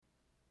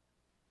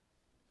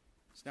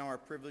It's now our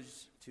privilege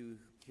to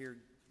hear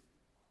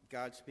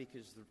God speak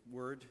his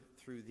word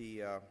through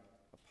the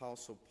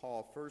Apostle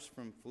Paul, first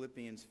from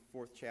Philippians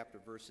 4th chapter,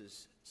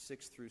 verses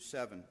 6 through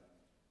 7.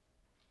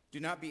 Do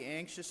not be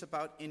anxious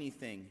about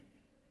anything,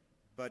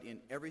 but in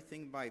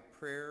everything by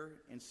prayer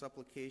and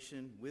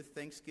supplication with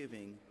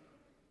thanksgiving,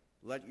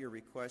 let your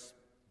requests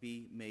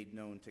be made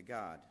known to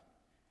God.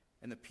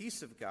 And the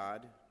peace of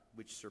God,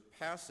 which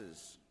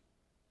surpasses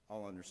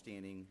all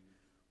understanding,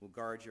 will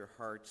guard your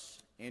hearts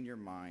and your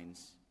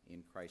minds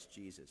in Christ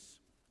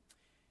Jesus.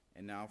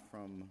 And now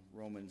from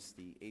Romans,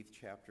 the 8th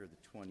chapter,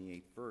 the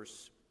 28th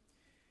verse.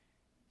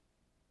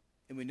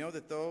 And we know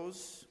that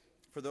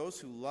for those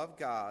who love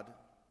God,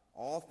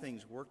 all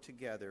things work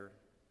together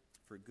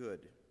for good,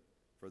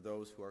 for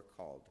those who are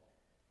called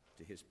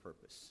to his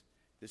purpose.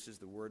 This is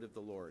the word of the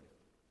Lord.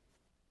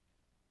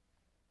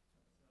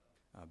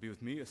 Be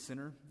with me, a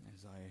sinner,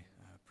 as I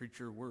preach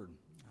your word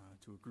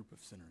to a group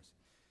of sinners.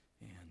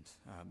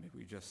 And may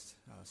we just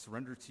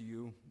surrender to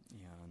you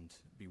and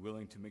be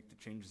willing to make the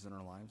changes in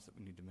our lives that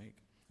we need to make.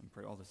 And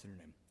pray all this in your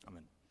name.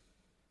 Amen.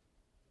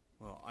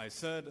 Well, I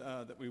said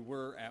that we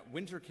were at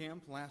winter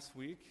camp last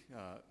week.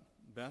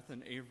 Beth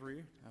and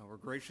Avery were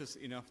gracious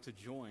enough to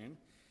join.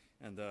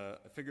 And I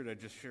figured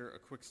I'd just share a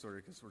quick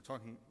story because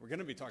we're going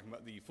to be talking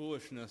about the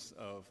foolishness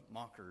of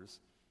mockers.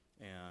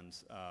 And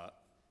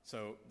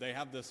so they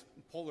have this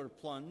polar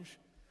plunge,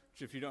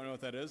 which if you don't know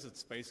what that is,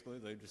 it's basically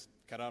they just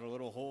cut out a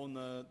little hole in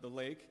the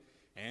lake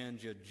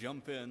and you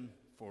jump in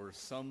for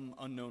some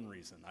unknown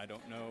reason. I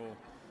don't know.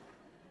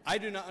 I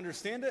do not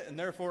understand it, and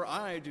therefore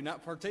I do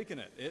not partake in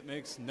it. It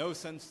makes no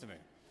sense to me.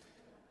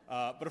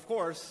 But of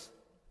course,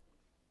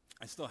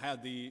 I still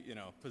had the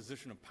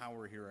position of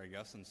power here, I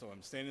guess, and so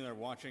I'm standing there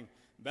watching.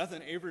 Beth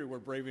and Avery were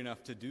brave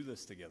enough to do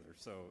this together.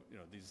 So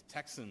these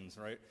Texans,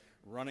 right,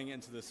 running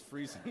into this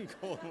freezing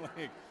cold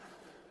lake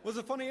was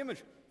a funny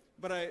image.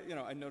 But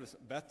I noticed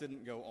Beth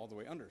didn't go all the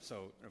way under.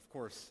 So of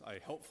course I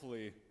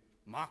helpfully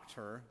mocked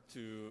her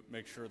to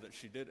make sure that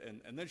she did,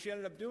 and then she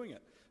ended up doing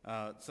it.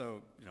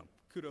 So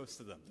kudos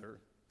to them.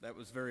 That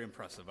was very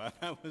impressive. I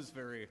was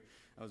very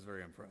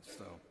impressed.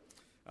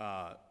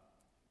 So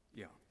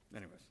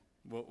anyways.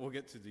 We'll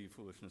get to the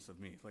foolishness of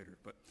me later.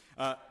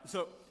 But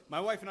so my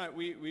wife and I,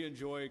 we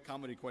enjoy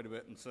comedy quite a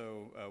bit. And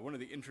so one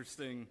of the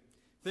interesting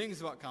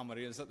things about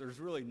comedy is that there's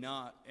really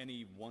not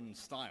any one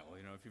style.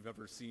 If you've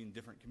ever seen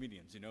different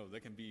comedians, they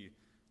can be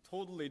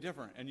totally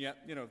different. And yet,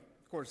 of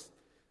course,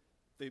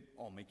 they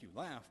all make you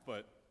laugh,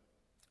 but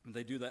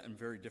they do that in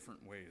very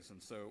different ways.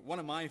 And so one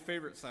of my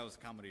favorite styles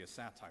of comedy is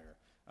satire,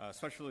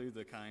 especially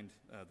the kind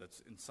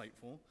that's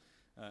insightful.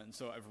 And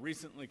so I've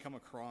recently come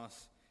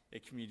across a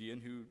comedian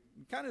who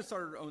kind of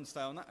started her own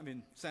style.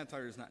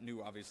 Satire is not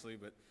new, obviously,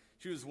 but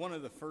she was one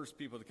of the first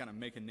people to kind of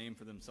make a name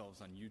for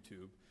themselves on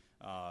YouTube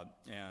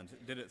and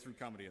did it through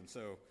comedy. And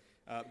so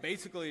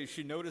basically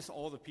she noticed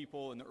all the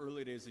people in the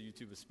early days of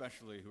YouTube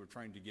especially who were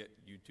trying to get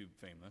YouTube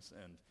famous.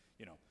 And,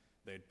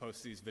 they'd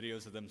post these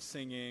videos of them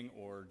singing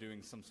or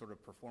doing some sort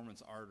of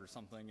performance art or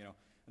something, and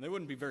they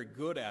wouldn't be very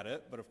good at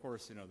it, but of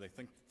course, they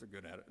think they're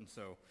good at it. And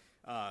so,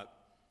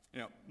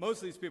 most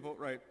of these people,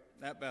 right,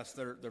 at best,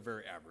 they're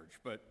very average.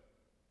 But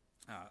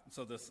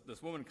so this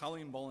woman,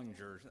 Colleen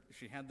Bollinger,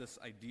 she had this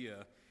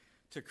idea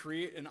to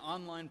create an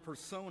online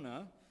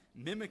persona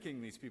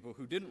mimicking these people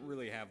who didn't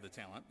really have the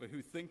talent, but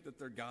who think that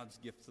they're God's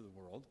gift to the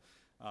world.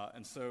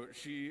 And so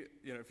she,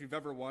 if you've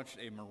ever watched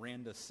a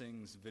Miranda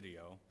Sings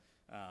video,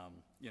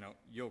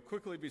 you'll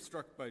quickly be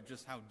struck by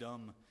just how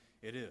dumb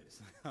it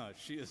is.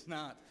 She is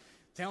not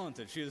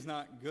talented. She is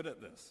not good at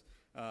this.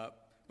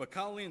 But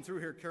Colleen, through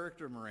her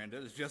character Miranda,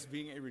 is just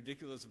being a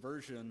ridiculous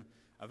version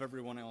of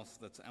everyone else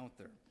that's out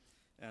there.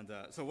 And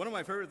so one of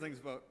my favorite things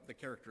about the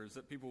character is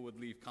that people would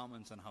leave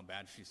comments on how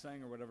bad she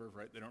sang or whatever,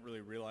 right? They don't really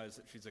realize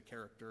that she's a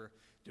character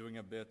doing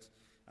a bit.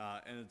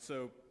 And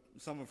so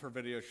some of her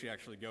videos, she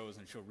actually goes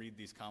and she'll read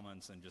these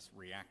comments and just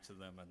react to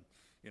them and,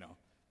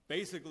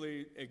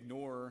 basically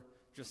ignore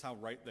just how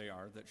right they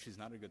are, that she's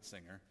not a good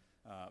singer.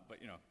 But,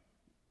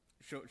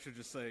 she'll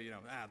just say,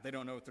 they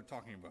don't know what they're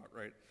talking about,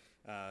 right?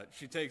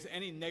 She takes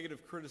any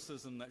negative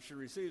criticism that she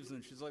receives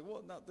and she's like,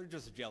 well, no, they're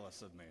just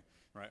jealous of me,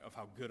 right, of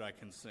how good I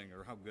can sing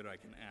or how good I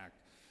can act.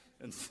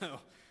 And so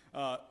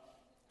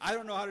I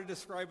don't know how to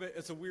describe it.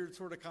 It's a weird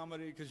sort of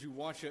comedy because you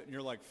watch it and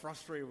you're like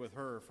frustrated with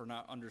her for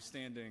not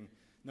understanding.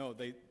 No,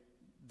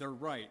 they're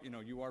right.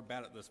 You are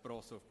bad at this, but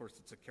also, of course,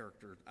 it's a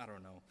character. I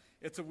don't know.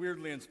 It's a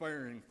weirdly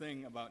inspiring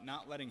thing about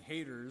not letting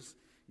haters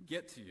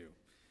get to you.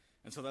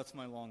 And so that's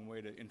my long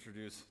way to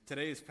introduce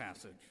today's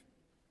passage.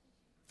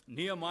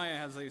 Nehemiah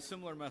has a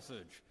similar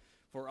message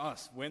for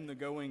us when the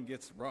going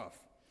gets rough.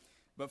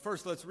 But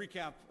first, let's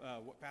recap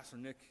what Pastor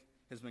Nick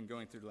has been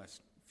going through the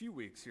last few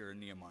weeks here in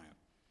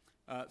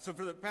Nehemiah. So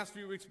for the past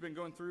few weeks, we've been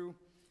going through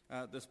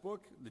this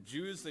book. The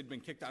Jews, they'd been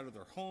kicked out of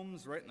their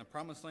homes right in the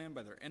promised land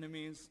by their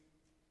enemies.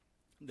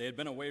 They had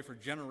been away for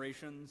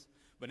generations,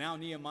 but now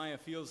Nehemiah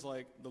feels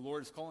like the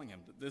Lord is calling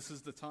him. This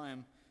is the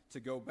time to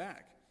go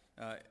back.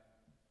 The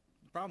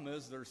problem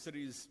is their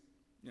city's,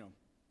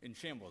 in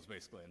shambles,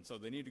 basically, and so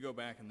they need to go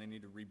back and they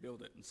need to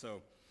rebuild it. And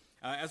so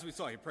As we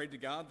saw, he prayed to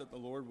God that the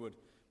Lord would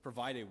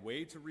provide a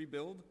way to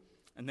rebuild,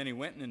 and then he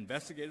went and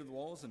investigated the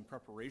walls in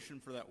preparation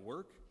for that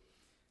work.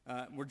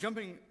 We're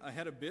jumping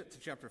ahead a bit to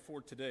chapter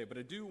 4 today, but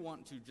I do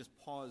want to just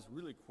pause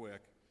really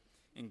quick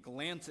and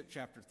glance at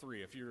chapter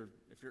 3. If you're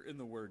in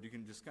the Word, you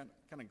can just kind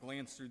of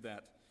glance through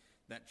that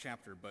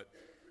chapter. But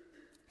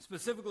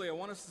specifically, I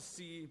want us to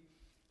see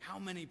how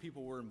many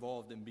people were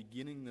involved in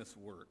beginning this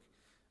work.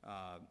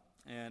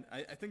 And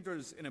I think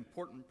there's an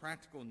important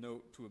practical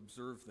note to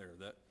observe there,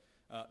 that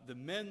the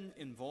men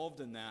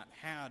involved in that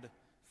had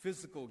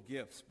physical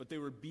gifts, but they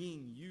were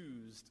being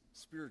used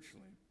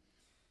spiritually.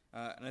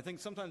 And I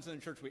think sometimes in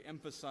the church we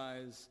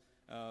emphasize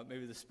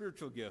maybe the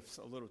spiritual gifts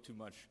a little too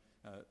much,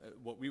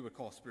 what we would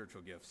call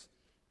spiritual gifts,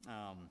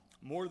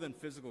 more than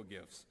physical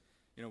gifts.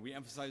 You know, we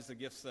emphasize the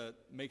gifts that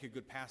make a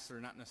good pastor,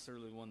 not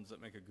necessarily the ones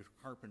that make a good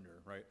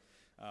carpenter, right?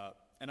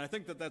 And I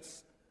think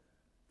that's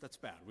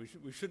bad.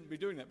 We shouldn't be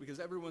doing that,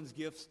 because everyone's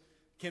gifts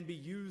can be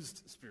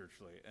used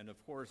spiritually. And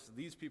of course,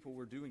 these people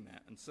were doing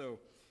that. And so,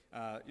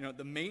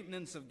 the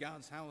maintenance of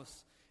God's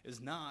house is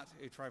not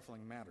a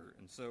trifling matter.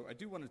 And so I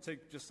do want to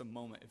take just a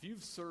moment. If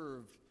you've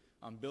served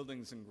on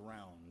buildings and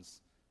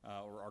grounds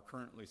or are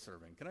currently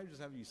serving, can I just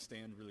have you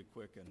stand really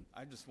quick? And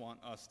I just want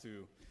us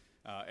to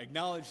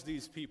acknowledge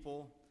these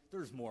people.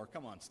 There's more.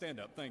 Come on, stand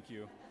up. Thank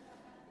you.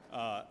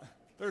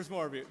 There's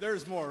more of you.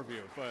 There's more of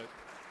you, but...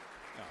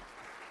 No.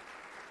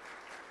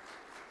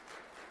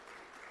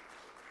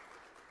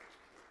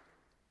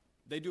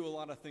 They do a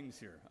lot of things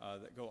here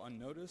that go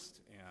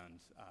unnoticed, and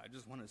I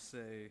just want to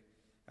say,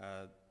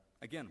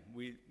 again,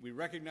 we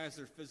recognize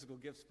their physical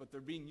gifts, but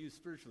they're being used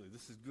spiritually.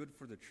 This is good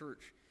for the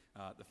church.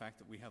 The fact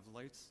that we have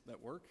lights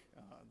that work,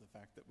 the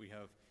fact that we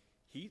have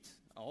heat,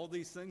 all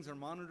these things are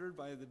monitored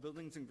by the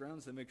buildings and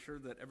grounds to make sure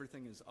that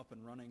everything is up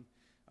and running,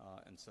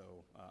 and so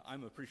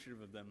I'm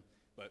appreciative of them.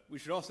 But we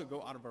should also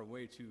go out of our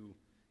way to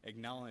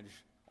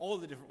acknowledge all of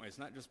the different ways,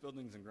 not just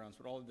buildings and grounds,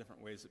 but all the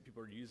different ways that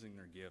people are using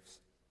their gifts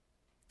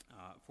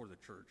for the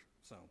church.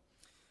 So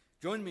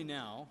join me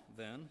now,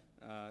 then,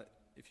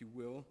 if you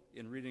will,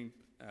 in reading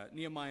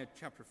Nehemiah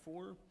chapter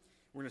 4.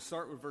 We're going to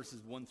start with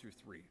verses 1 through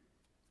 3.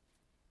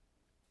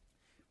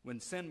 When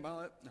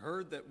Sanballat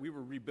heard that we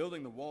were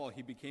rebuilding the wall,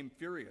 he became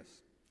furious.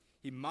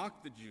 He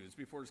mocked the Jews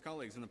before his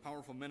colleagues and the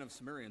powerful men of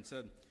Samaria and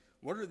said,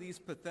 "What are these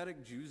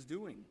pathetic Jews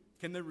doing?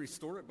 Can they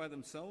restore it by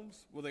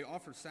themselves? Will they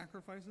offer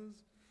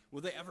sacrifices?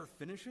 Will they ever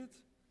finish it?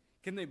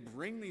 Can they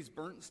bring these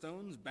burnt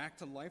stones back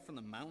to life from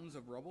the mountains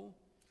of rubble?"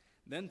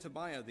 Then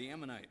Tobiah the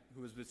Ammonite,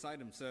 who was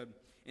beside him, said,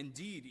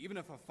 "Indeed, even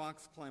if a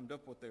fox climbed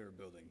up what they are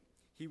building,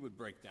 he would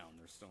break down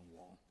their stone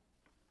wall."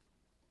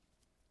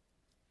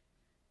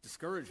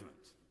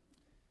 Discouragement.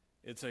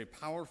 It's a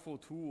powerful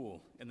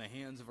tool in the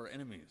hands of our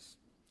enemies.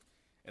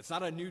 It's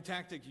not a new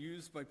tactic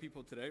used by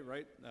people today,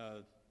 right?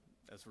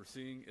 As we're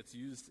seeing, it's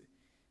used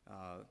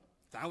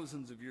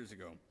thousands of years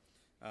ago.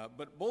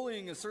 But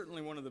bullying is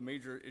certainly one of the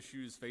major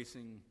issues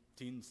facing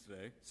teens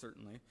today,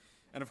 certainly.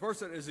 And of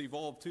course, it has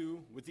evolved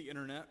too with the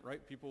internet,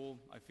 right? People,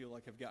 I feel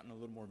like, have gotten a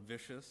little more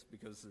vicious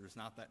because there's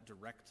not that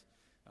direct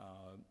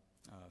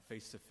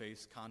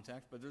face-to-face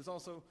contact. But there's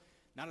also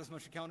not as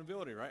much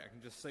accountability, right? I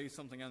can just say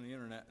something on the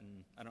internet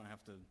and I don't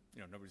have to,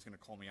 nobody's going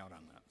to call me out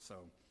on that.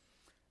 So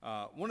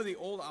one of the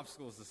old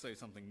obstacles to say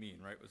something mean,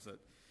 right, was that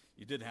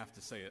you did have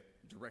to say it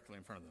directly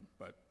in front of them.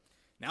 But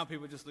now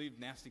people just leave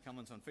nasty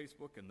comments on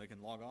Facebook and they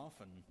can log off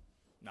and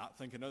not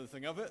think another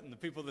thing of it. And the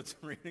people that's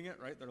reading it,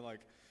 right, they're like,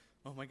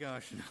 oh my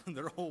gosh,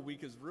 their whole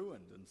week is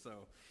ruined. And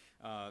so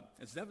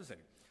it's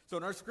devastating. So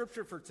in our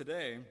scripture for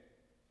today,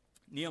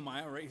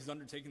 Nehemiah, right, he's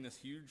undertaking this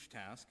huge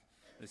task,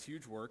 this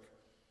huge work.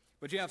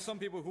 But you have some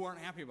people who aren't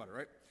happy about it,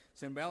 right?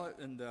 Sanballat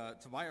and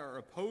Tobiah are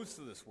opposed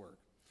to this work.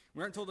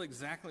 We aren't told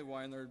exactly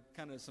why, and there are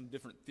kind of some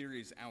different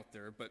theories out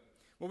there. But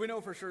what we know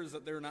for sure is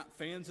that they're not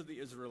fans of the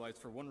Israelites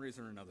for one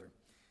reason or another.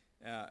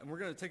 And we're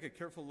going to take a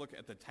careful look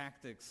at the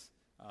tactics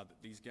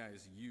that these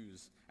guys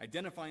use,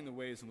 identifying the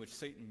ways in which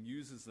Satan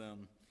uses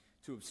them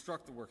to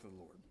obstruct the work of the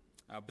Lord.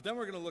 But then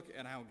we're going to look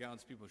at how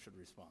God's people should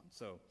respond.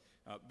 So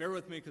bear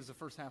with me, because the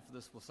first half of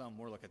this will sound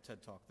more like a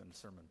TED Talk than a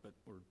sermon, but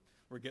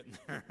we're getting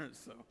there.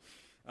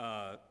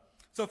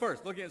 So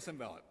first, looking at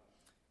Sanballat,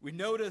 we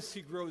notice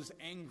he grows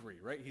angry,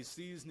 right? He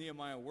sees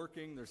Nehemiah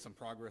working. There's some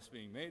progress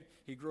being made.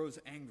 He grows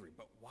angry.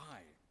 But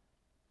why?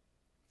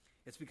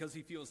 It's because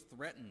he feels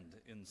threatened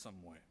in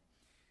some way.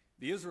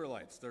 The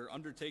Israelites, they're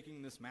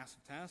undertaking this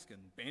massive task and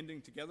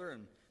banding together,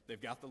 and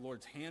they've got the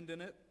Lord's hand in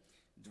it,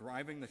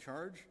 driving the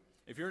charge.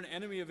 If you're an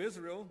enemy of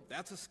Israel,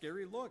 that's a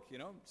scary look,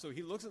 So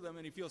he looks at them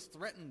and he feels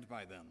threatened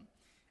by them.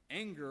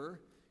 Anger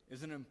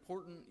is an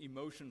important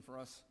emotion for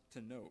us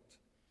to note.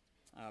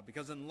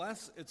 Because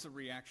unless it's a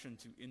reaction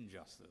to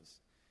injustice,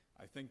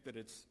 I think that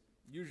it's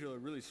usually a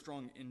really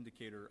strong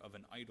indicator of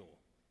an idol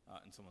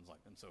in someone's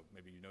life. And so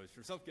maybe you notice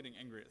yourself getting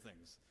angry at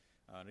things.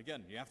 And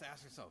again, you have to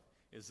ask yourself,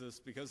 is this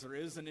because there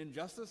is an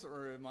injustice,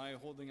 or am I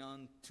holding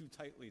on too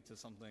tightly to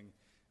something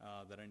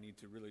that I need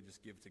to really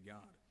just give to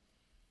God?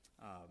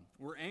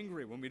 We're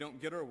angry when we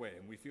don't get our way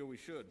and we feel we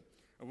should,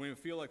 or when we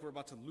feel like we're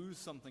about to lose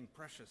something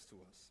precious to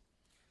us.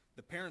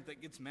 The parent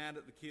that gets mad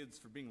at the kids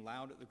for being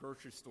loud at the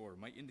grocery store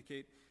might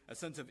indicate a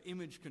sense of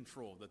image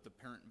control that the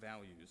parent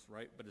values,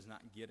 right, but is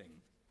not getting.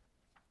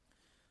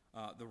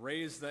 The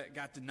raise that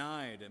got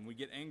denied, and we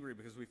get angry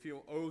because we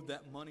feel owed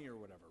that money or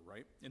whatever,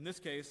 right? In this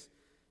case,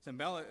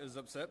 Sanballat is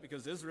upset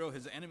because Israel,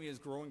 his enemy, is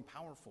growing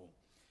powerful,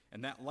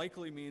 and that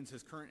likely means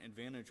his current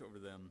advantage over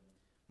them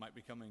might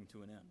be coming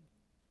to an end.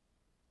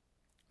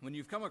 When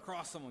you've come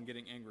across someone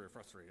getting angry or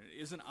frustrated,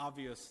 it isn't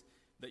obvious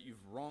that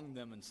you've wronged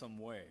them in some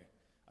way.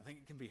 I think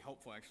it can be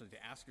helpful actually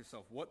to ask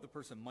yourself what the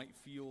person might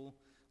feel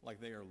like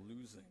they are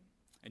losing.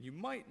 And you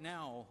might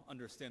now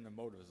understand their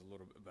motives a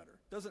little bit better.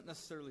 Doesn't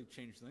necessarily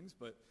change things,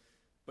 but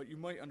you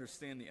might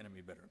understand the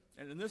enemy better.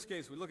 And in this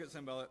case, we look at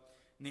Sanballat,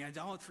 and the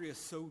idolatry is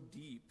so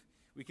deep,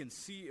 we can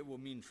see it will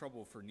mean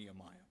trouble for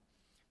Nehemiah.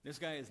 This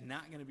guy is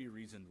not going to be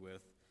reasoned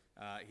with.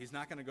 He's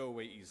not going to go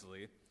away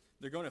easily.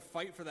 They're going to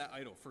fight for that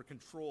idol, for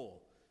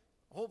control,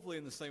 hopefully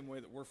in the same way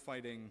that we're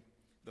fighting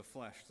the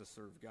flesh to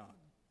serve God.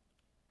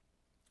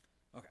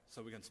 Okay,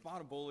 so we can spot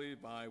a bully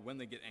by when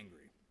they get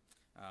angry.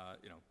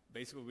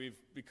 Basically we've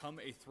become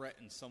a threat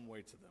in some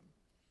way to them.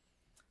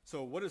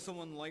 So what does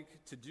someone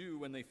like to do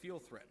when they feel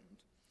threatened?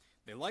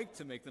 They like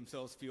to make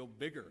themselves feel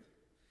bigger,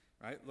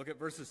 right? Look at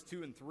verses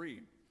 2 and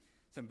 3.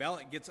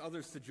 Sanballat gets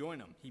others to join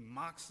him. He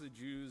mocks the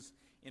Jews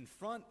in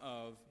front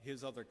of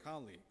his other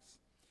colleagues.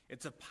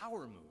 It's a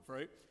power move,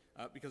 right?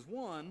 Because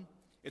one,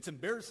 it's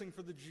embarrassing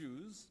for the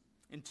Jews,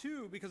 and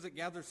two, because it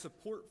gathers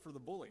support for the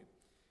bully.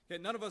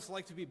 Okay, none of us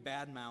like to be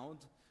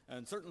bad-mouthed,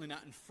 and certainly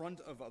not in front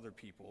of other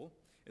people,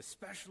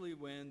 especially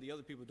when the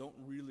other people don't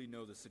really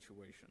know the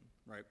situation,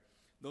 right?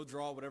 They'll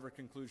draw whatever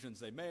conclusions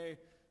they may,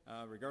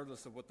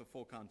 regardless of what the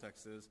full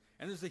context is.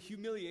 And there's a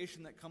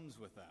humiliation that comes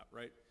with that,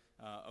 right?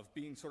 Of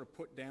being sort of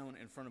put down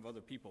in front of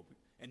other people.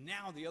 And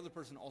now the other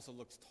person also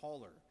looks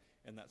taller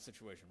in that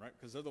situation, right?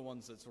 Because they're the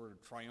ones that sort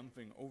of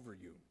triumphing over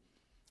you.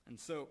 And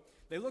so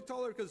they look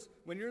taller because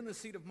when you're in the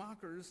seat of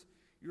mockers,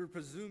 you're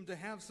presumed to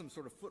have some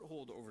sort of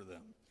foothold over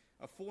them,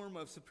 a form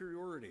of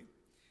superiority.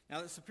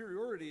 Now that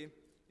superiority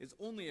is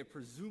only a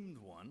presumed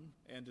one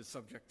and is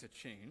subject to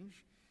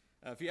change.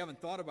 If you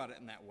haven't thought about it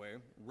in that way,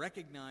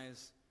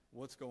 recognize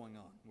what's going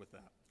on with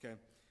that, okay?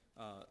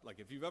 Like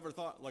if you've ever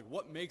thought, like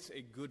what makes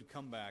a good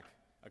comeback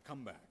a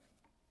comeback,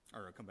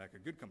 or a comeback a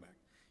good comeback?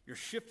 You're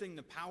shifting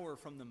the power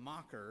from the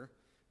mocker,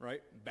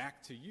 right,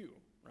 back to you,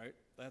 right?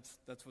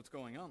 That's what's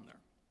going on there.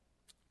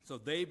 So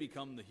they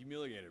become the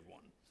humiliated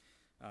one.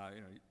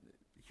 You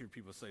hear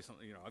people say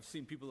something, I've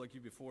seen people like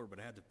you before, but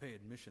I had to pay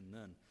admission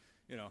then.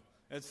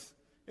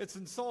 It's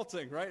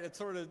insulting, right? It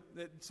sort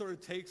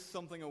of takes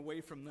something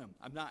away from them.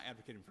 I'm not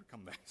advocating for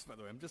comebacks, by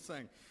the way. I'm just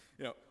saying,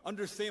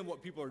 understand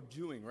what people are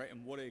doing, right,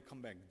 and what a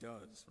comeback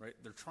does, right?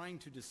 They're trying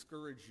to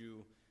discourage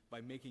you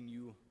by making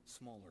you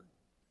smaller.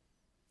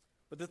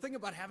 But the thing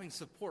about having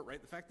support, right,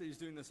 the fact that he's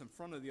doing this in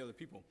front of the other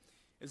people,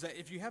 is that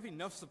if you have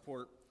enough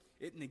support,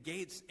 it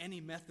negates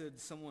any method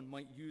someone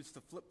might use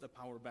to flip the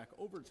power back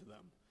over to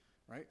them,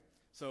 right?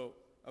 So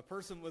a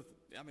person with,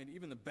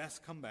 even the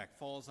best comeback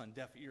falls on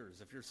deaf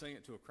ears if you're saying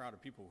it to a crowd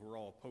of people who are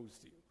all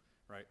opposed to you,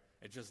 right?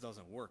 It just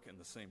doesn't work in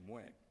the same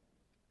way.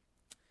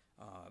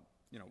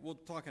 We'll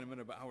talk in a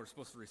minute about how we're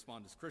supposed to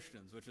respond as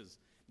Christians, which is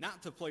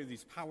not to play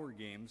these power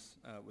games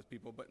with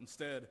people, but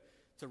instead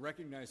to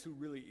recognize who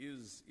really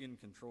is in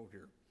control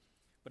here.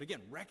 But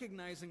again,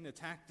 recognizing the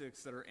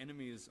tactics that our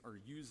enemies are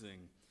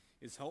using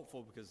is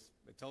helpful because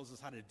it tells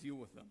us how to deal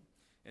with them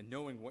and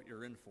knowing what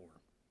you're in for.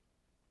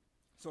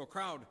 So a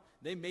crowd,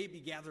 they may be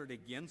gathered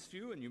against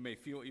you, and you may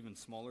feel even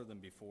smaller than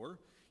before.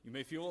 You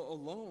may feel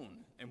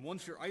alone, and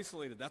once you're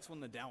isolated, that's when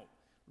the doubt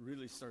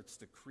really starts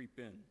to creep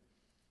in.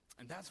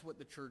 And that's what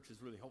the church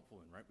is really helpful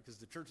in, right? Because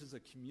the church is a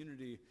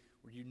community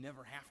where you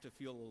never have to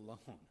feel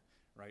alone,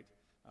 right?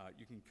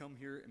 You can come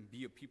here and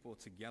be a people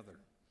together.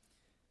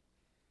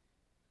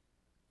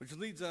 Which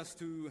leads us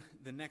to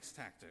the next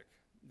tactic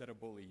that a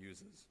bully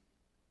uses.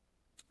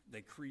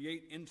 They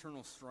create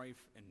internal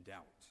strife and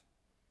doubt.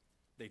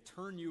 They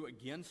turn you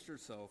against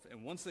yourself,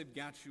 and once they've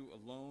got you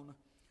alone,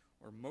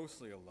 or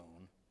mostly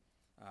alone,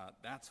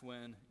 that's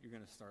when you're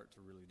going to start to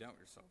really doubt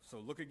yourself. So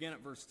look again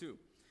at verse 2.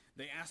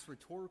 They ask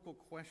rhetorical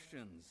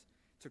questions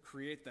to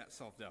create that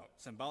self-doubt.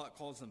 Sanballat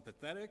calls them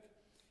pathetic.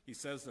 He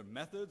says their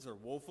methods are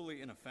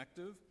woefully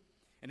ineffective,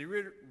 and he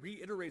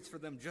reiterates for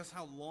them just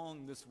how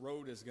long this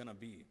road is going to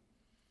be.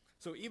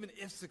 So even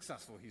if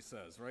successful, he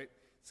says, right,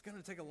 it's going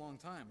to take a long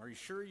time. Are you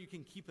sure you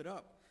can keep it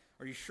up?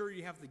 Are you sure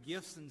you have the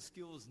gifts and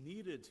skills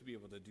needed to be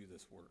able to do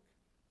this work?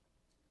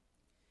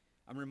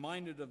 I'm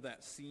reminded of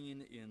that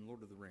scene in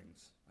Lord of the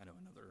Rings. I know,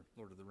 another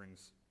Lord of the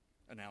Rings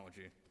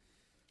analogy.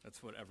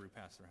 That's what every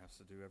pastor has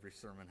to do. Every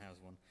sermon has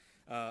one.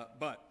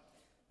 But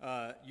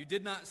you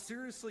did not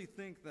seriously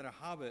think that a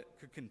hobbit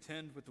could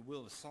contend with the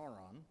will of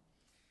Sauron.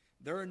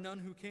 There are none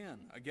who can.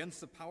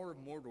 Against the power of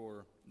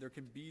Mordor, there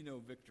can be no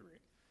victory.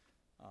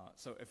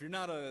 So if you're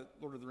not a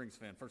Lord of the Rings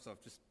fan, first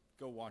off, just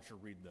go watch or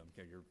read them.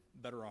 Okay, you're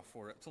better off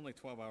for it. It's only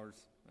 12 hours.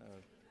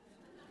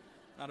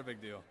 Not a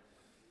big deal.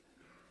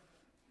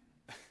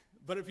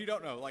 But if you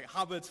don't know, like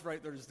hobbits,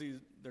 right,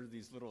 they're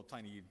these little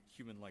tiny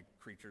human-like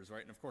creatures,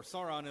 right? And of course,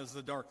 Sauron is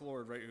the Dark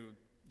Lord, right, who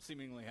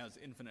seemingly has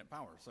infinite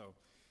power. So,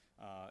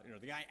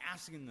 the guy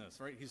asking this,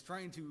 right, he's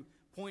trying to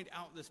point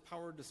out this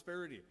power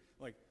disparity.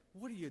 Like,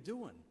 what are you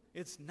doing?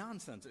 It's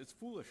nonsense. It's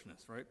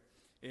foolishness, right?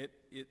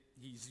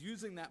 He's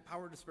using that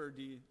power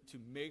disparity to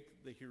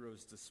make the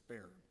heroes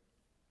despair.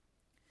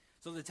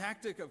 So the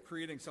tactic of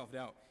creating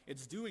self-doubt,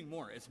 it's doing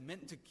more. It's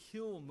meant to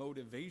kill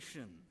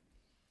motivation,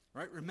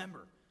 right?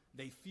 Remember,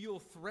 they feel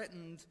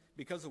threatened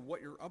because of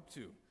what you're up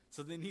to.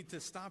 So they need to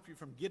stop you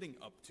from getting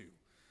up to.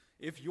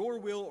 If your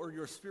will or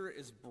your spirit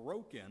is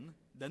broken,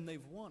 then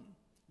they've won.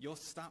 You'll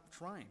stop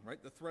trying,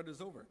 right? The threat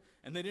is over.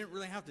 And they didn't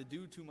really have to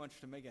do too much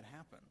to make it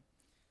happen.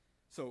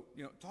 So,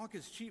 talk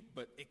is cheap,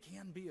 but it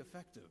can be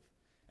effective.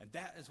 And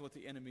that is what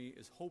the enemy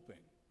is hoping,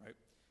 right?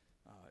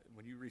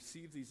 When you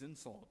receive these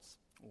insults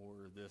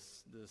or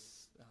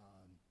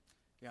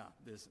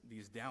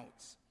these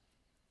doubts,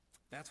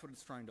 that's what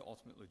it's trying to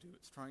ultimately do.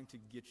 It's trying to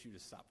get you to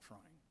stop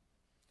trying.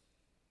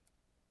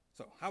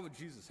 So how would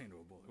Jesus handle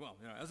a bully? Well,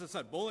 as I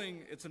said,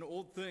 bullying, it's an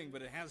old thing,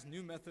 but it has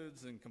new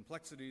methods and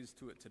complexities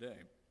to it today.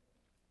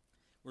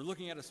 We're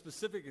looking at a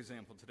specific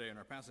example today in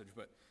our passage,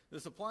 but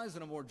this applies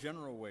in a more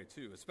general way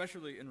too,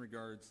 especially in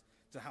regards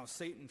to how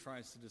Satan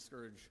tries to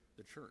discourage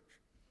the church.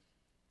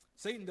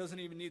 Satan doesn't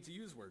even need to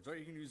use words, right?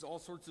 He can use all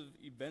sorts of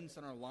events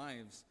in our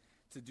lives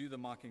to do the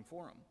mocking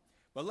for him.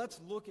 But let's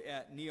look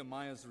at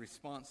Nehemiah's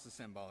response to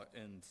Sanballat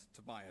and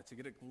Tobiah to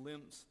get a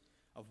glimpse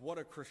of what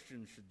a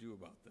Christian should do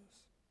about this.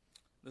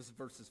 This is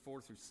verses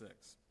 4 through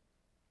 6.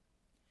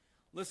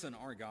 Listen,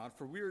 our God,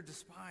 for we are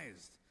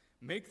despised.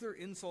 Make their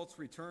insults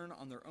return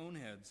on their own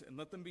heads, and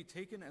let them be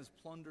taken as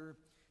plunder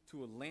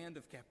to a land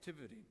of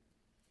captivity.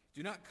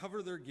 Do not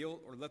cover their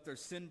guilt or let their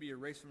sin be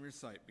erased from your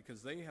sight,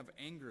 because they have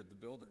angered the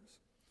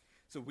builders.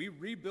 So we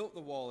rebuilt the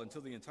wall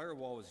until the entire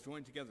wall was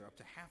joined together up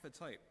to half its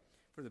height,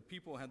 for the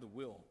people had the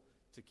will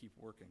to keep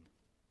working.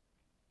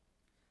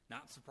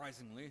 Not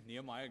surprisingly,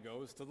 Nehemiah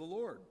goes to the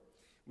Lord.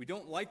 We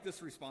don't like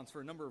this response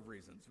for a number of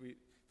reasons.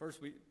 First,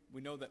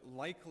 we know that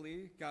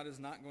likely God is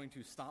not going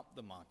to stop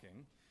the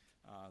mocking.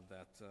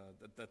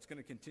 That's going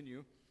to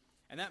continue.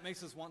 And that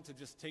makes us want to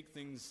just take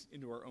things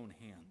into our own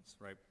hands,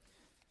 right?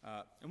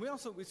 And we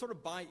sort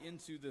of buy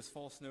into this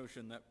false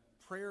notion that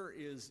prayer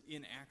is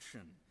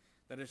inaction,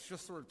 that it's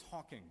just sort of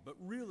talking. But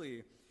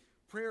really,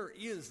 prayer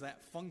is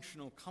that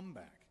functional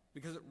comeback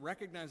because it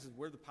recognizes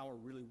where the power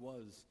really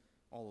was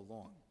all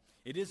along.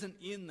 It isn't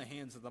in the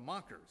hands of the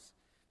mockers,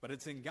 but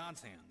it's in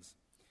God's hands.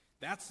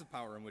 That's the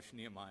power in which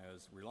Nehemiah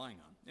is relying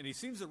on. And he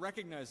seems to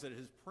recognize that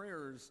his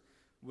prayers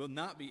will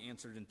not be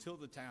answered until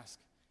the task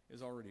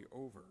is already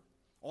over.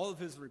 All of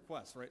his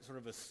requests, right, sort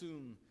of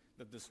assume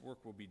that this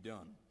work will be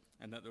done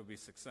and that there will be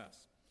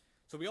success.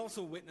 So we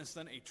also witness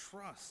then a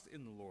trust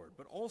in the Lord,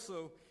 but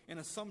also an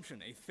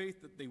assumption, a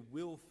faith that they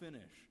will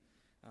finish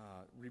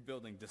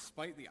rebuilding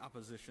despite the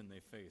opposition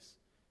they face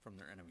from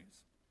their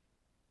enemies.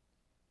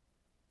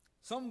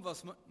 Some of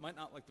us might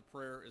not like the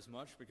prayer as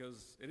much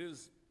because it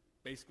is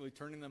basically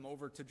turning them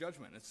over to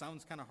judgment. It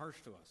sounds kind of harsh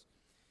to us.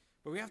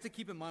 But we have to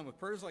keep in mind with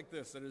prayers like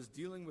this that is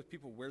dealing with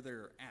people where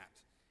they're at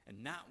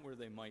and not where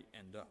they might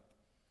end up.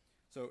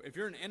 So if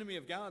you're an enemy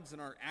of God's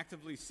and are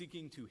actively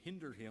seeking to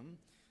hinder him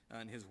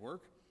and his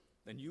work,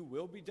 then you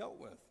will be dealt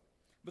with.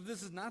 But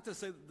this is not to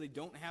say that they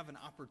don't have an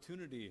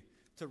opportunity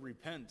to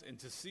repent and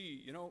to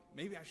see,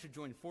 maybe I should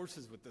join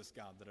forces with this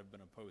God that I've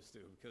been opposed to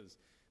because,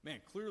 man,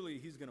 clearly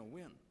he's going to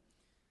win.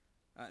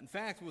 In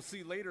fact, we'll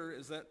see later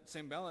is that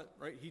Sanballat,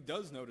 right, he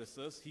does notice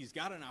this. He's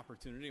got an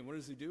opportunity, and what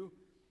does he do?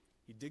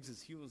 He digs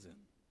his heels in.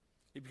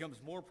 He becomes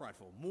more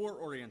prideful, more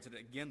oriented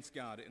against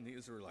God and the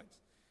Israelites.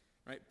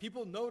 Right?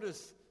 People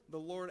notice the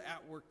Lord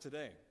at work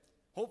today,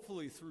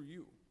 hopefully through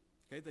you.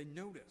 Okay? They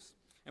notice.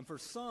 And for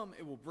some,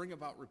 it will bring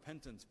about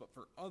repentance, but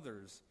for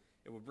others,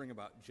 it will bring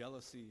about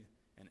jealousy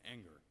and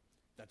anger.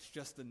 That's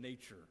just the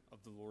nature of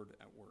the Lord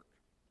at work.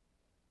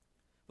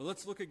 But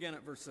let's look again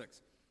at verse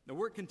 6. The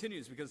work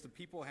continues because the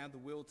people had the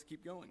will to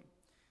keep going.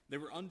 They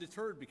were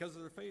undeterred because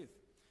of their faith.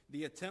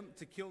 The attempt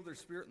to kill their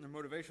spirit and their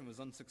motivation was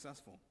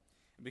unsuccessful.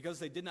 And because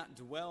they did not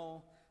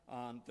dwell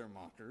on their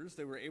mockers,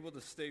 they were able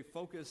to stay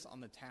focused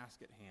on the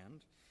task at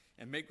hand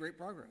and make great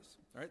progress.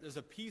 All right? There's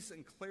a peace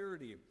and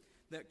clarity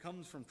that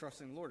comes from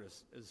trusting the Lord,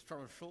 as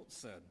Charles Schultz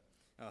said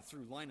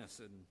through Linus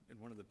in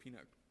one of the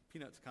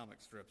Peanuts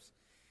comic strips.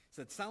 He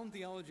said, sound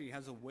theology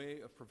has a way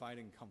of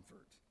providing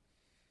comfort.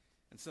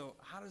 And so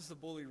how does the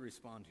bully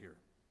respond here?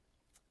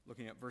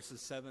 Looking at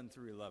verses 7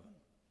 through 11.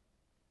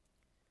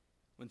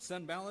 When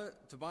Sanballat,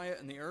 Tobiah,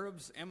 and the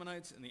Arabs,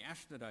 Ammonites, and the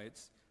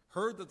Ashdodites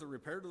heard that the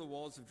repair to the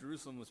walls of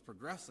Jerusalem was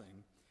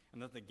progressing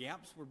and that the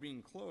gaps were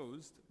being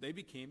closed, they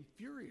became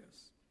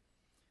furious.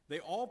 They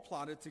all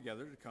plotted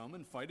together to come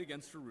and fight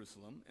against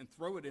Jerusalem and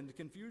throw it into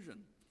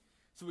confusion.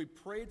 So we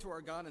prayed to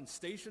our God and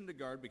stationed a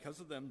guard because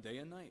of them day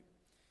and night.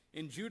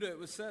 In Judah it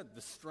was said,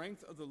 the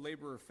strength of the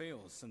laborer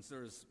fails, since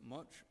there is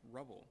much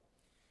rubble.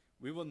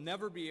 We will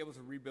never be able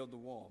to rebuild the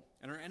wall.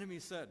 And our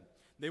enemies said,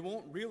 they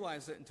won't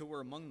realize it until we're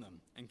among them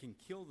and can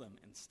kill them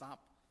and stop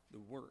the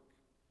work.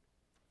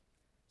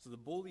 So the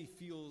bully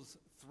feels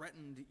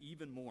threatened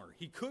even more.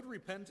 He could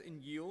repent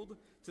and yield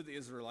to the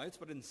Israelites,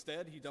 but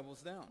instead he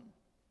doubles down.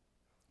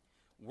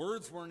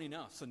 Words weren't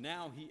enough, so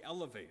now he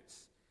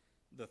elevates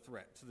the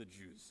threat to the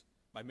Jews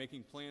by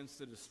making plans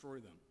to destroy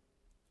them.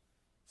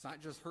 It's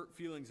not just hurt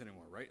feelings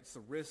anymore, right? It's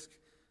the risk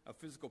of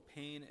physical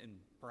pain and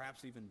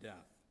perhaps even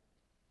death.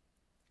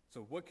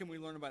 So what can we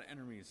learn about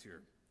enemies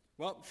here?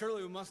 Well,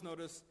 surely we must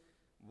notice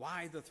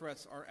why the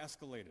threats are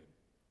escalated,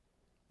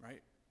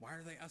 right? Why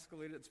are they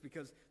escalated? It's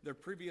because their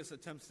previous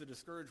attempts to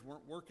discourage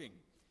weren't working.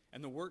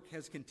 And the work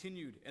has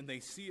continued, and they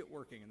see it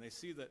working, and they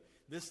see that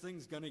this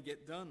thing's going to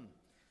get done.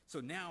 So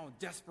now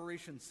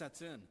desperation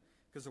sets in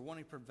because they're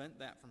wanting to prevent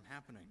that from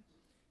happening.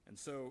 And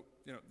so,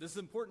 this is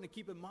important to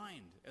keep in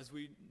mind as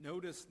we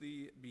notice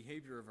the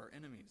behavior of our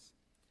enemies.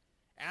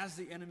 As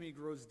the enemy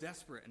grows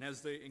desperate and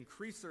as they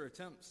increase their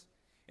attempts,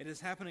 it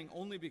is happening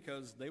only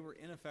because they were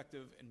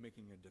ineffective in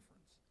making a difference.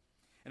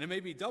 And it may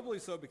be doubly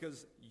so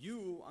because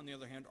you, on the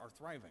other hand, are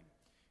thriving.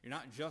 You're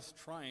not just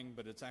trying,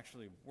 but it's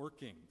actually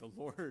working. The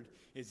Lord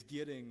is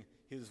getting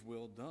his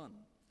will done.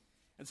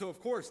 And so, of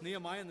course,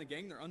 Nehemiah and the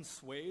gang, they're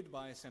unswayed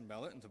by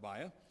Sanballat and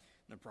Tobiah, and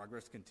their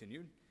progress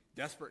continued.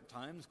 Desperate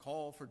times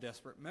call for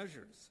desperate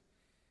measures.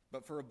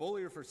 But for a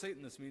bully or for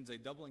Satan, this means a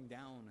doubling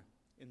down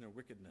in their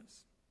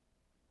wickedness.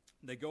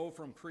 They go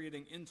from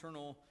creating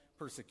internal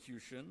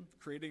persecution,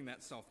 creating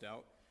that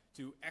self-doubt,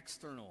 to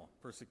external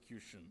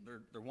persecution.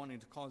 They're wanting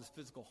to cause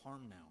physical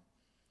harm now.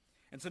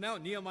 And so now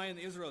Nehemiah and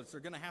the Israelites are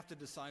going to have to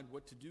decide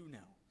what to do now.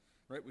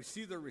 Right? We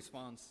see their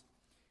response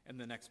in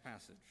the next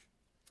passage.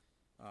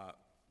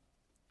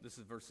 This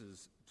is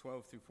verses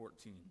 12 through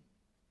 14.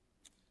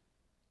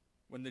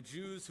 When the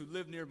Jews who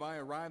lived nearby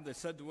arrived, they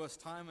said to us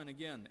time and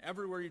again,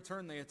 everywhere you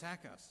turn, they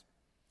attack us.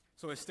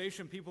 So I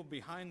stationed people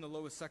behind the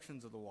lowest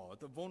sections of the wall,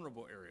 at the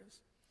vulnerable areas.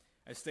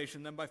 I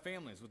stationed them by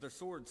families with their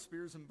swords,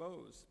 spears, and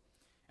bows.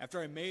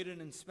 After I made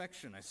an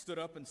inspection, I stood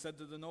up and said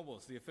to the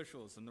nobles, the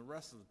officials, and the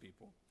rest of the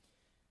people,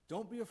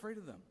 don't be afraid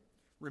of them.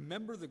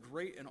 Remember the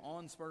great and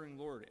awe-inspiring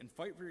Lord, and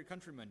fight for your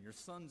countrymen, your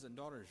sons and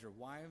daughters, your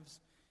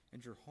wives,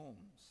 and your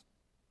homes.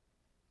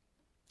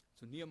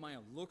 So Nehemiah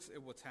looks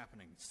at what's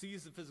happening,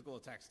 sees the physical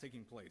attacks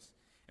taking place.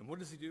 And what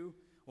does he do?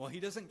 Well, he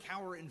doesn't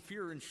cower in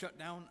fear and shut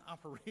down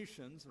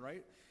operations,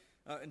 right?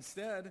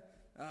 Instead,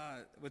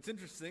 what's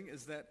interesting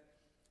is that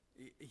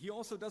he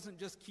also doesn't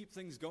just keep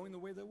things going the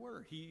way they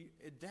were. He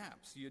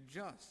adapts, he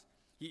adjusts,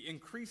 he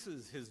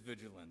increases his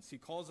vigilance. He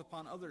calls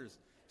upon others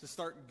to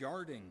start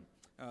guarding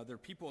their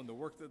people and the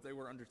work that they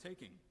were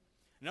undertaking.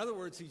 In other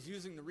words, he's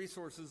using the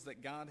resources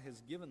that God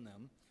has given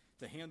them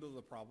to handle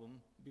the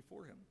problem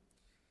before him.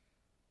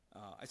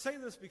 I say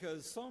this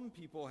because some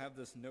people have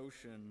this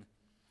notion,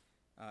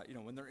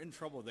 when they're in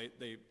trouble,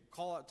 they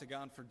call out to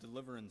God for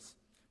deliverance.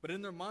 But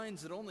in their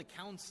minds, it only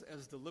counts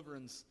as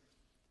deliverance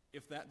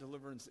if that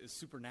deliverance is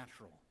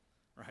supernatural,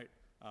 right,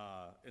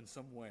 in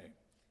some way.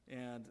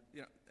 And,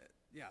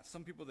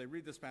 some people, they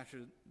read this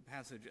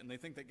passage and they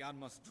think that God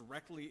must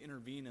directly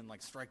intervene and,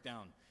 strike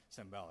down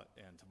Sanballat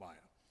and Tobiah.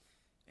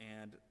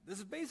 And this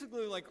is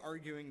basically like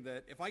arguing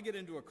that if I get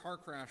into a car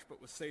crash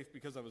but was safe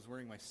because I was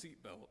wearing my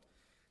seatbelt,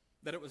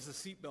 that it was the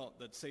seatbelt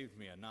that saved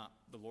me and not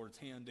the Lord's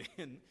hand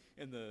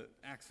in the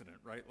accident,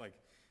 right?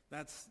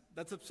 That's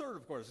absurd,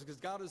 of course, because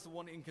God is the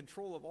one in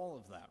control of all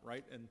of that,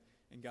 right?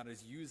 And God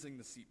is using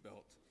the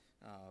seatbelt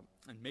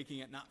and making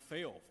it not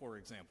fail, for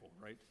example,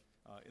 right,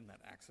 in that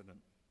accident.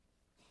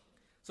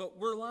 So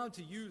we're allowed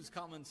to use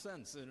common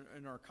sense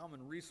and our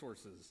common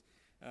resources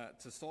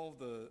to solve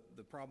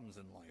the problems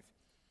in life.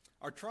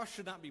 Our trust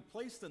should not be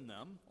placed in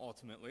them,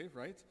 ultimately,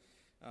 right?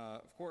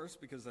 Of course,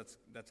 because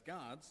that's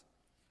God's.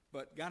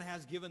 But God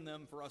has given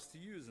them for us to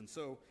use. And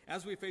so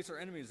as we face our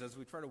enemies, as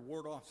we try to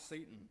ward off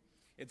Satan,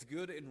 it's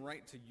good and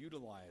right to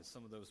utilize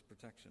some of those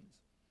protections.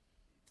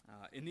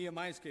 In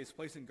Nehemiah's case,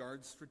 placing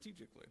guards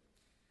strategically.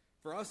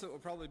 For us, it will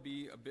probably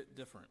be a bit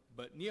different.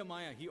 But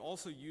Nehemiah, he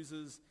also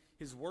uses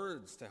his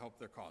words to help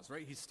their cause,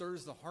 right? He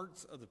stirs the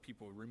hearts of the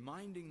people,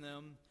 reminding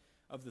them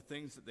of the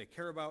things that they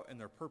care about and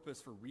their purpose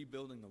for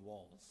rebuilding the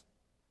walls.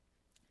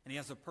 And he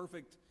has a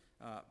perfect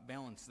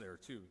balance there,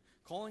 too,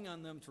 calling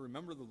on them to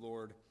remember the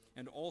Lord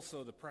and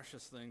also the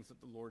precious things that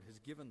the Lord has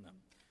given them,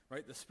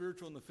 right? The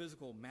spiritual and the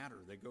physical matter.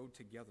 They go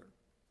together.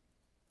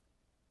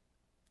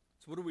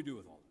 So what do we do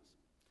with all this?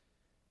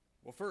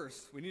 Well,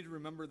 first, we need to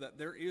remember that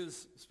there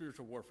is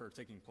spiritual warfare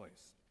taking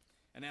place.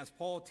 And as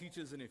Paul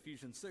teaches in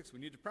Ephesians 6, we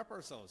need to prep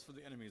ourselves for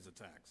the enemy's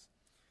attacks.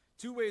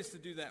 Two ways to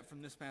do that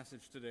from this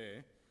passage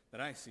today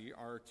that I see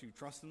are to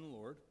trust in the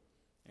Lord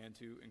and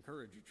to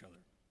encourage each other.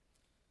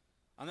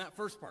 On that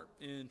first part,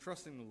 in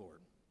trusting the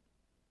Lord,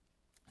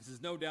 this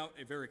is no doubt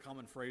a very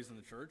common phrase in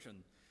the church,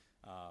 and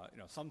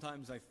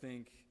sometimes I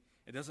think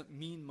it doesn't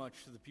mean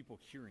much to the people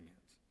hearing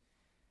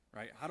it,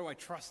 right? How do I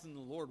trust in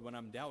the Lord when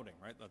I'm doubting,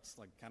 right? That's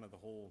kind of the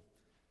whole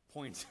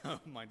point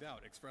of my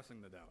doubt,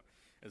 expressing the doubt,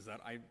 is that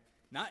I'm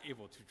not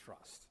able to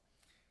trust.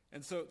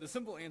 And so the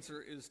simple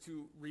answer is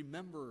to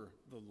remember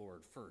the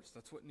Lord first.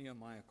 That's what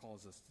Nehemiah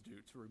calls us to do,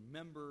 to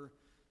remember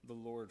the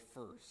Lord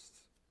first.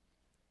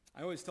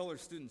 I always tell our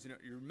students,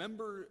 you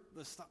remember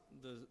the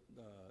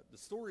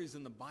stories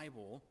in the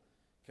Bible,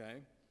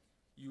 okay?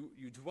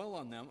 You dwell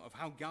on them of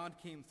how God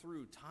came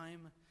through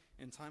time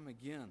and time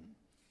again.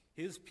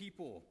 His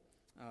people,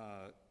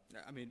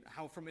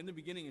 how from in the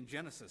beginning in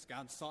Genesis,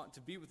 God sought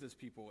to be with his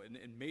people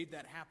and made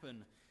that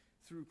happen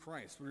through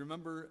Christ. We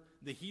remember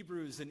the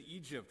Hebrews in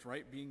Egypt,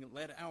 right, being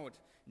led out,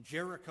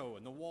 Jericho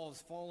and the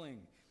walls falling,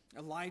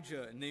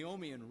 Elijah and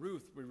Naomi and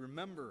Ruth. We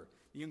remember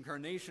the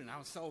incarnation,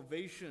 how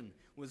salvation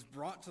was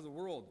brought to the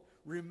world.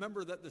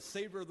 Remember that the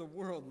Savior of the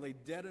world lay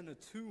dead in a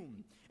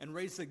tomb and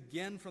raised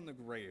again from the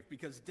grave,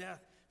 because death,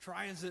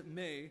 try as it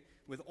may,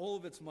 with all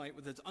of its might,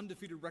 with its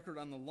undefeated record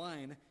on the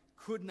line,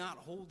 could not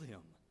hold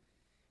him.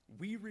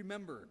 We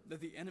remember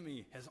that the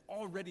enemy has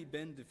already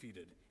been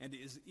defeated and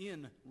is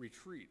in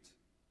retreat.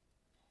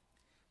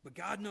 But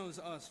God knows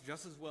us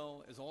just as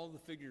well as all the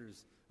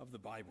figures of the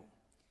Bible.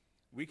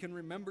 We can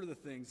remember the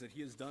things that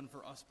he has done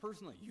for us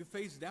personally. You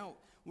face doubt.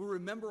 We'll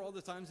remember all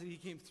the times that he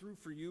came through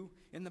for you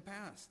in the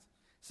past.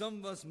 Some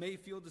of us may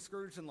feel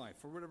discouraged in life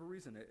for whatever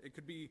reason. It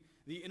could be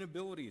the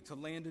inability to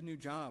land a new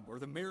job, or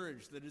the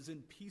marriage that is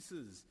in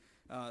pieces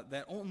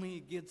that only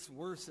gets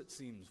worse, it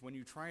seems, when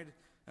you try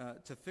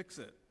to fix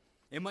it.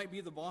 It might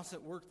be the boss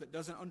at work that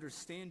doesn't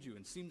understand you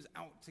and seems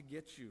out to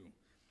get you.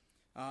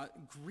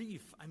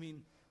 Grief,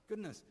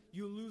 goodness,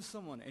 you lose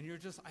someone and you're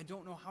just, I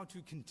don't know how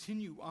to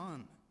continue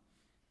on.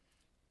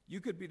 You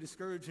could be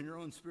discouraged in your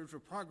own spiritual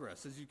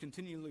progress as you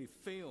continually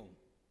fail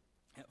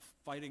at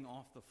fighting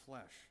off the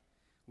flesh.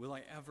 Will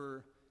I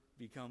ever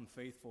become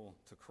faithful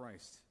to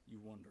Christ, you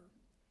wonder?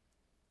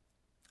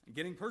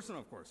 Getting personal,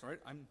 of course, right?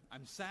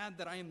 I'm sad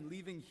that I am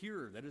leaving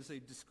here. That is a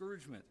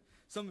discouragement.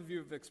 Some of you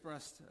have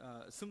expressed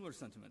a similar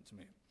sentiment to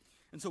me.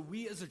 And so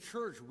we as a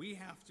church, we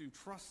have to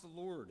trust the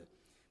Lord,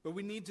 but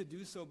we need to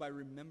do so by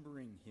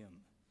remembering him.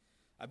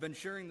 I've been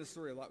sharing this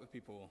story a lot with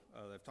people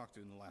that I've talked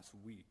to in the last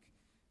week.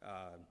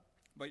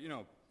 But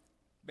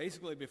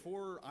basically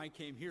before I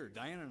came here,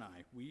 Diane and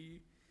I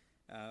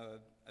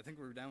think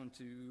we were down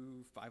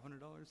to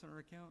 $500 on our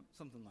account,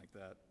 something like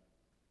that.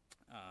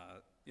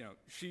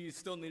 She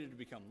still needed to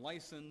become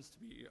licensed to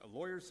be a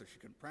lawyer, so she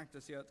couldn't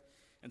practice yet.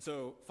 And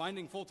so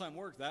finding full-time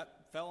work,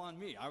 that fell on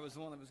me. I was the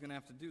one that was going to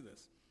have to do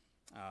this.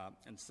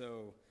 And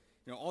so,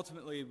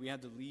 ultimately we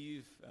had to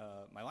leave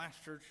my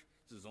last church.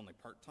 This is only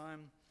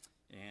part-time.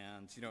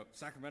 And,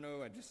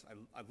 Sacramento,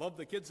 I love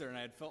the kids there, and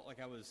I had felt like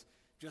I was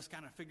just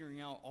kind of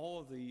figuring out all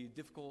of the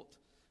difficult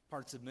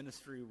parts of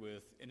ministry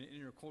with an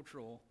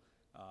intercultural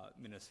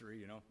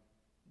ministry,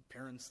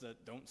 parents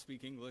that don't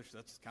speak English.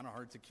 That's kind of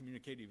hard to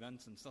communicate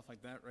events and stuff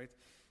like that, right?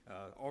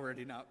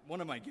 Already not one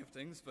of my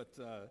giftings, but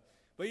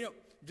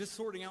just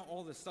sorting out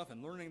all this stuff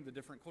and learning the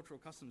different cultural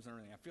customs and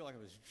everything, I feel like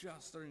I was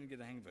just starting to get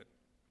the hang of it.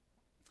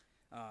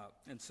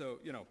 And so,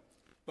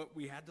 but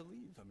we had to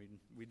leave.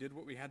 We did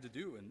what we had to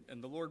do,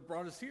 and the Lord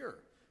brought us here,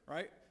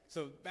 right?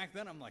 So back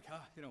then I'm like,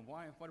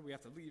 why do we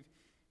have to leave?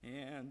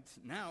 And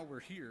now we're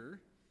here,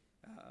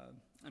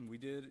 and we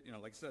did,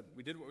 like I said,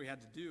 we did what we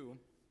had to do,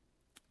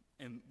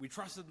 and we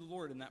trusted the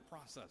Lord in that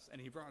process,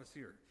 and he brought us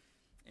here.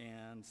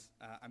 And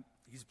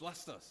he's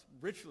blessed us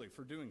richly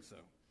for doing so.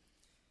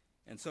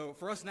 And so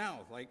for us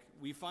now,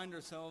 we find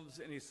ourselves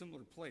in a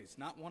similar place,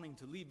 not wanting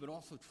to leave, but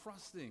also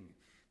trusting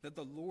that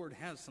the Lord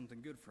has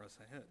something good for us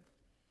ahead,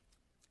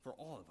 for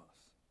all of us.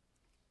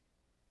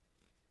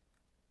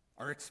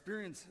 Our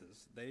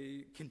experiences,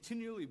 they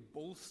continually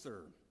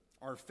bolster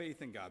our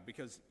faith in God,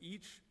 because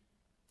each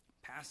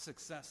past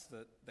success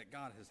that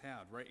God has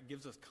had, right, it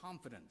gives us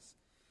confidence.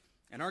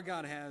 And our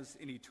God has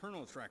an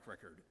eternal track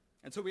record.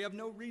 And so we have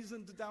no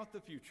reason to doubt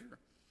the future.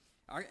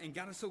 And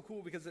God is so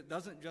cool because it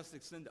doesn't just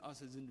extend to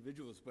us as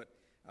individuals, but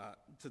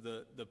to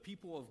the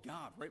people of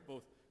God, right,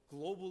 both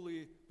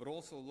globally but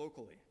also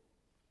locally.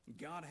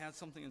 God has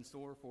something in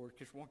store for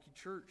Kishwaukee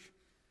Church,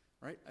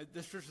 right?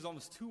 This church is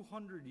almost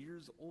 200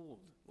 years old.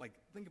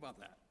 Think about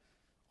that.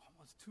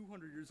 Almost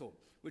 200 years old,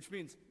 which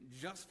means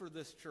just for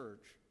this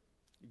church,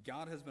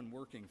 God has been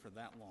working for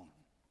that long.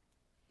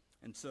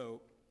 And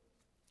so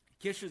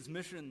Kish's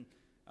mission,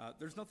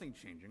 there's nothing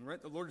changing,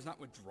 right? The Lord is not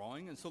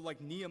withdrawing. And so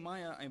like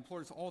Nehemiah, I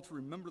implore us all to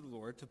remember the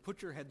Lord, to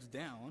put your heads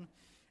down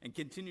and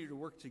continue to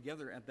work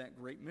together at that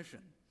great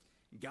mission.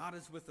 God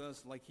is with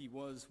us like he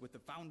was with the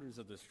founders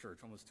of this church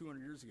almost 200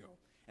 years ago.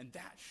 And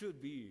that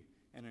should be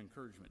an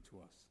encouragement to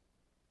us.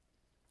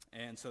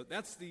 And so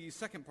that's the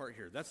second part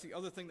here. That's the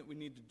other thing that we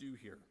need to do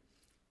here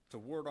to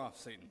ward off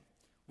Satan.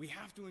 We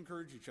have to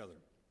encourage each other.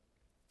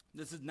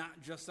 This is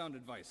not just sound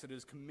advice. It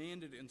is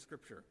commanded in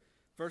Scripture.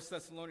 1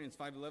 Thessalonians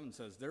 5:11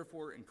 says,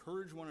 "Therefore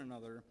encourage one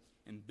another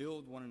and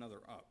build one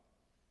another up."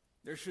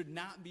 There should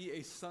not be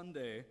a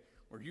Sunday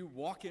where you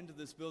walk into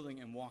this building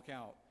and walk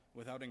out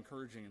without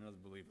encouraging another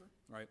believer,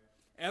 right?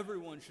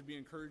 Everyone should be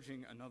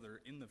encouraging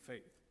another in the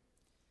faith.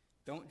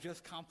 Don't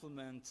just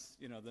compliment,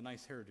 the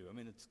nice hairdo.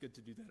 It's good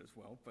to do that as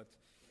well,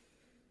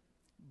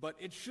 but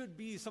it should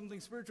be something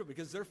spiritual,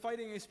 because they're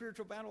fighting a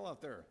spiritual battle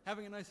out there.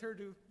 Having a nice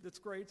hairdo, that's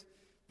great,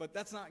 but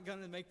that's not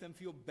going to make them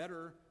feel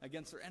better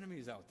against their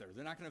enemies out there.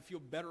 They're not going to feel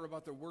better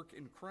about their work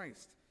in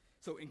Christ.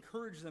 So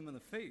encourage them in the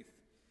faith.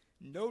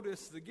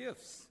 Notice the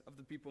gifts of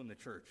the people in the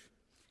church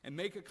and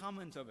make a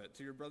comment of it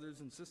to your brothers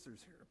and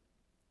sisters here.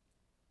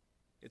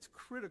 It's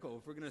critical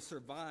if we're going to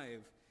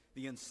survive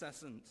the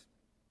incessant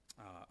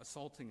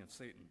assaulting of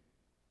Satan.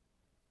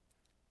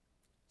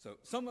 So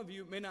some of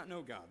you may not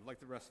know God like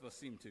the rest of us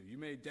seem to. You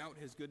may doubt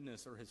his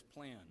goodness or his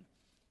plan.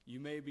 You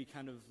may be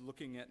kind of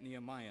looking at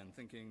Nehemiah and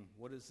thinking,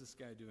 what is this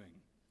guy doing?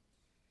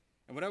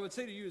 And what I would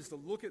say to you is to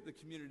look at the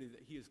community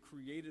that he has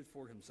created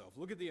for himself.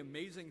 Look at the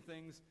amazing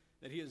things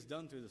that he has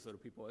done through this little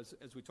people.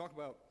 As we talk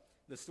about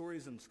the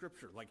stories in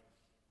Scripture, like,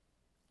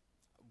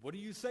 what do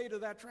you say to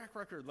that track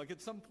record? Like,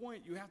 at some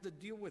point, you have to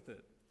deal with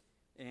it.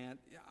 And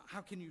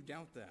how can you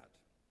doubt that?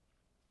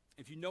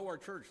 If you know our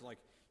church, like,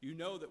 you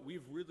know that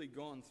we've really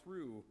gone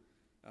through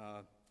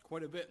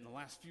quite a bit in the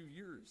last few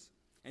years.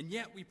 And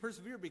yet we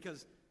persevere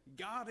because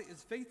God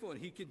is faithful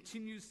and he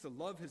continues to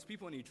love his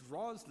people and he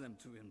draws them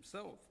to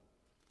himself.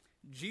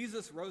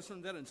 Jesus rose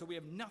from the dead, and so we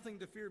have nothing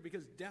to fear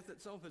because death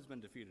itself has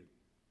been defeated.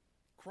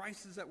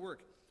 Christ is at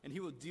work, and he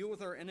will deal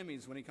with our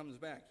enemies when he comes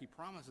back. He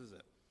promises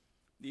it.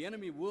 The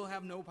enemy will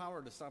have no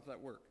power to stop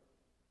that work.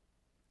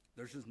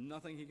 There's just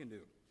nothing he can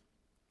do.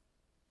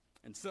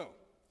 And so,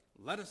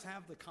 let us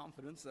have the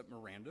confidence that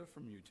Miranda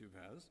from YouTube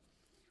has,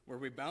 where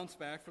we bounce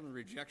back from the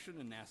rejection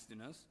and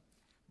nastiness.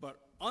 But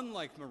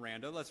unlike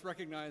Miranda, let's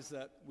recognize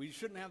that we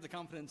shouldn't have the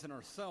confidence in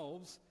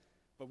ourselves,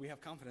 but we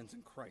have confidence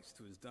in Christ,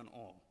 who has done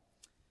all.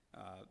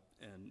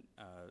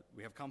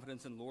 We have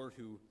confidence in the Lord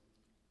who,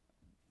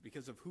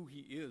 because of who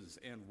he is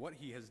and what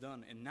he has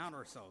done, and not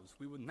ourselves,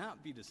 we would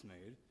not be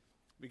dismayed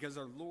because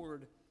our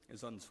Lord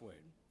is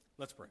unswayed.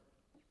 Let's pray.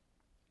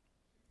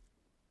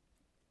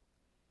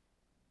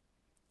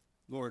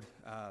 Lord,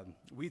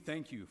 we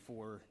thank you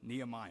for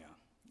Nehemiah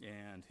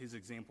and his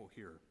example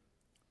here.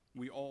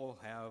 We all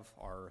have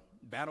our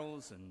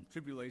battles and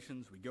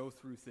tribulations. We go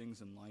through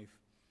things in life,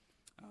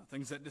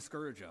 things that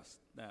discourage us,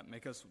 that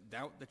make us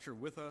doubt that you're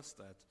with us,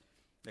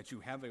 that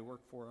you have a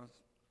work for us.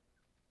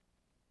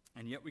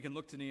 And yet we can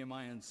look to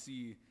Nehemiah and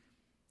see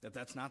that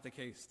that's not the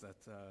case,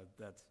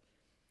 that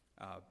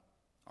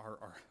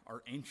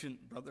our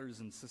ancient brothers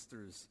and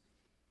sisters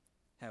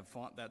have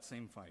fought that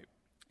same fight,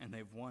 and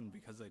they've won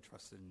because they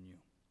trusted in you.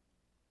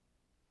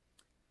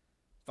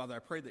 Father, I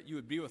pray that you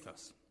would be with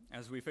us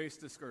as we face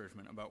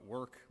discouragement about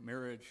work,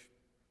 marriage,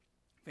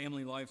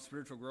 family life,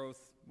 spiritual growth,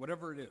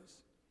 whatever it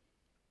is.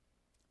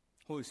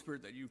 Holy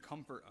Spirit, that you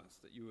comfort us,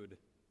 that you would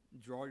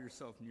draw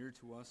yourself near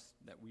to us,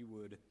 that we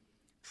would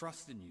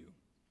trust in you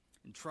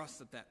and trust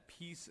that that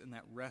peace and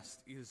that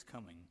rest is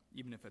coming,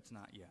 even if it's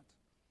not yet.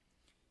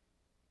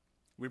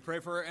 We pray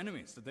for our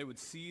enemies, that they would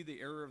see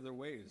the error of their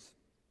ways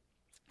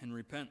and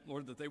repent.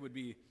 Lord, that they would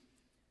be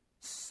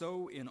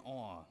so in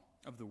awe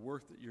of the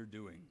work that you're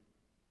doing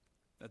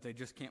that they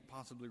just can't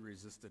possibly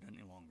resist it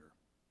any longer.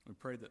 We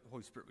pray that the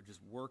Holy Spirit would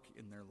just work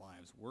in their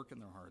lives, work in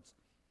their hearts,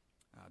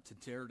 to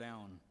tear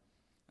down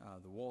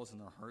the walls in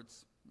their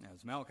hearts.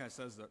 As Malachi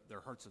says, that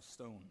their hearts of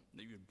stone,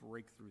 that you would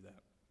break through that.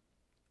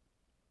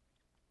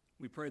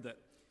 We pray that,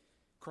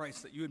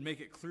 Christ, that you would make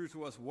it clear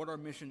to us what our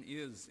mission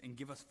is and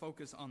give us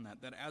focus on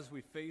that, that as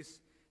we face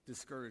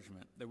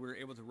discouragement, that we're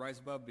able to rise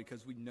above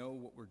because we know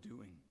what we're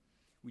doing.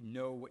 We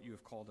know what you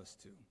have called us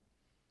to,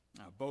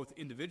 both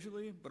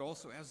individually, but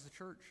also as the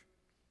church.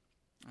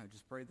 I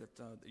just pray that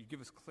you give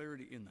us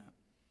clarity in that.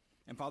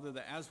 And Father,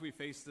 that as we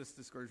face this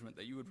discouragement,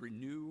 that you would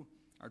renew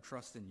our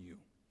trust in you.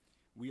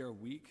 We are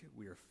weak,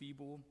 we are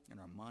feeble in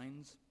our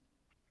minds,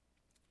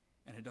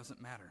 and it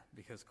doesn't matter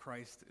because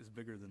Christ is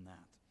bigger than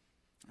that,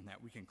 and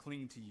that we can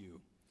cling to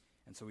you.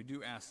 And so we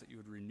do ask that you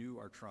would renew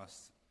our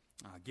trust.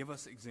 Give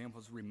us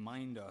examples,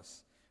 remind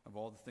us of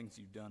all the things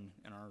you've done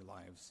in our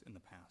lives in the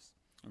past.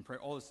 And pray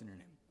all this in your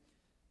name.